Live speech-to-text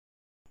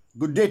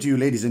Good day to you,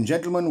 ladies and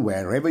gentlemen,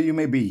 wherever you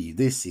may be.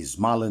 This is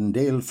Marlon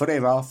Dale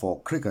Ferreira for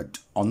Cricket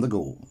on the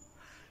Go.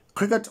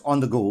 Cricket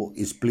on the Go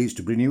is pleased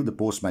to bring you the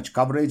post-match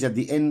coverage at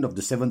the end of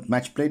the 7th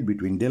match played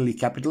between Delhi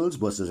Capitals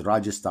versus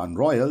Rajasthan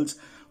Royals,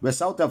 where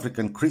South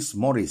African Chris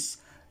Morris,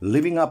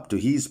 living up to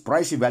his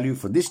pricey value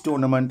for this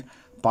tournament,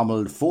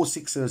 pummeled 4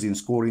 sixers in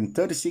scoring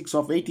 36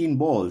 of 18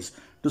 balls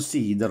to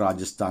see the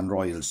Rajasthan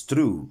Royals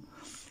through.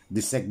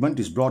 This segment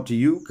is brought to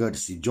you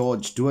courtesy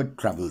George Stewart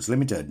Travels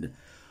Limited.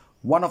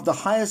 One of the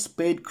highest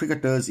paid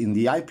cricketers in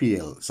the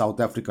IPL, South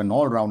African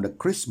all-rounder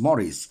Chris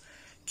Morris,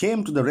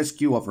 came to the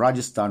rescue of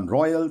Rajasthan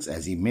Royals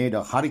as he made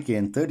a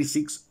hurricane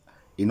 36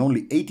 in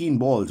only 18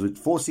 balls with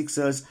 4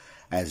 sixers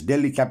as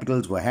Delhi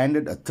Capitals were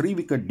handed a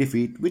 3-wicket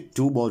defeat with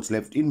 2 balls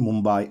left in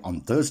Mumbai on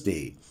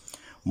Thursday.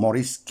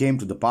 Morris came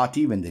to the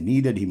party when they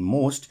needed him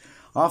most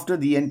after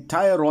the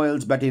entire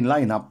Royals batting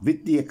lineup,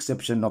 with the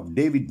exception of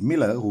David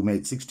Miller, who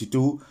made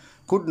 62,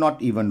 could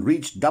not even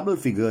reach double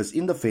figures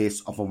in the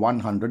face of a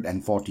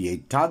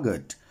 148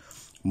 target.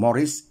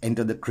 Morris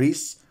entered the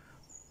crease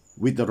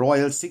with the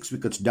Royals 6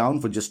 wickets down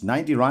for just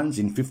 90 runs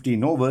in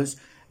 15 overs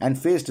and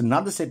faced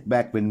another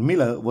setback when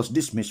Miller was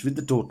dismissed with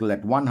the total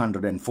at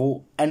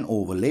 104 an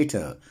over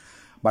later.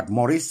 But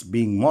Morris,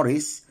 being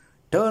Morris,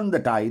 turned the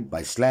tide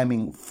by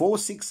slamming 4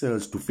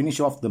 sixers to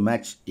finish off the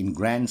match in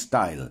grand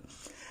style.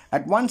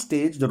 At one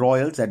stage, the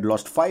Royals had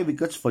lost 5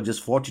 wickets for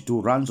just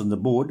 42 runs on the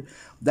board.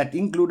 That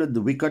included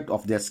the wicket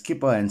of their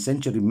skipper and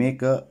century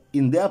maker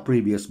in their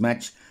previous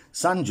match,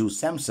 Sanju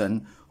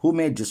Samson, who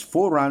made just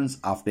 4 runs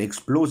after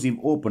explosive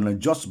opener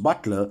Jos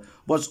Buttler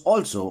was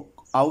also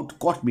out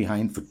caught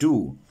behind for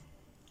 2.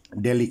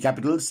 Delhi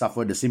Capitals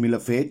suffered a similar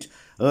fate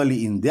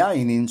early in their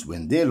innings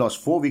when they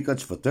lost 4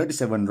 wickets for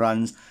 37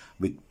 runs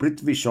with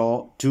Prithvi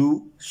Shaw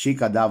 2,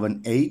 Shikhar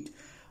Dhawan 8,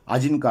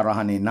 Ajinkya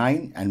Rahane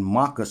 9 and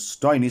Marcus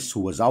Stoinis,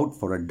 who was out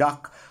for a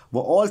duck, were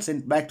all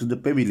sent back to the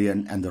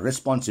pavilion, and the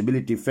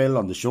responsibility fell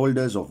on the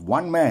shoulders of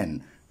one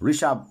man,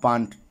 Rishabh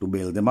Pant, to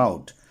bail them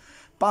out.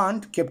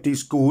 Pant kept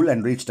his cool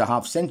and reached a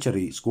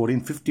half-century,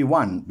 scoring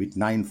 51 with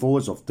 9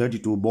 fours of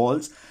 32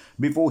 balls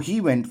before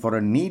he went for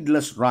a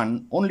needless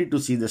run only to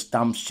see the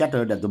stumps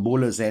shattered at the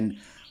bowler's end,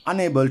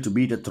 unable to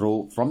beat a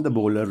throw from the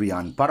bowler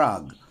Rian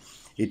Parag.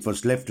 It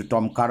was left to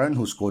Tom Curran,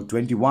 who scored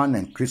 21,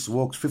 and Chris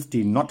Woakes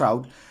 15 not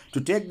out,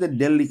 to take the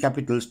Delhi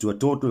Capitals to a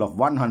total of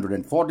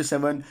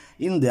 147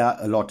 in their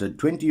allotted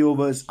 20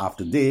 overs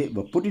after they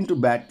were put into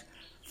bat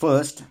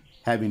first,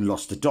 having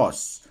lost the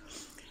toss.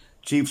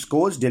 Chief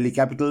scores: Delhi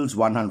Capitals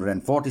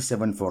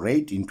 147 for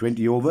 8 in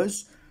 20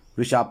 overs,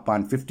 Rishabh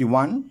Pant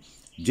 51,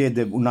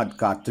 Jaydev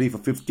Unadkat 3 for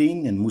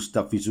 15 and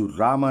Mustafizur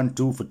Rahman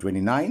 2 for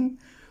 29.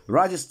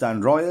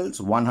 Rajasthan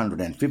Royals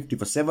 150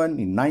 for 7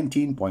 in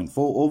 19.4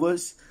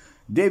 overs,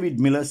 David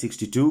Miller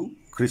 62,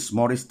 Chris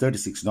Morris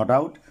 36 not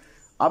out,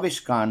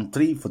 Avesh Khan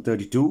 3 for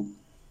 32,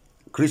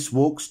 Chris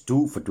Woakes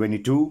 2 for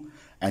 22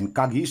 and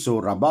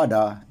Kagiso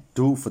Rabada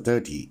 2 for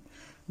 30.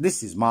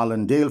 This is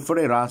Marlon Dale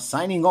Ferreira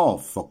signing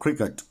off for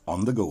Cricket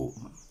on the Go.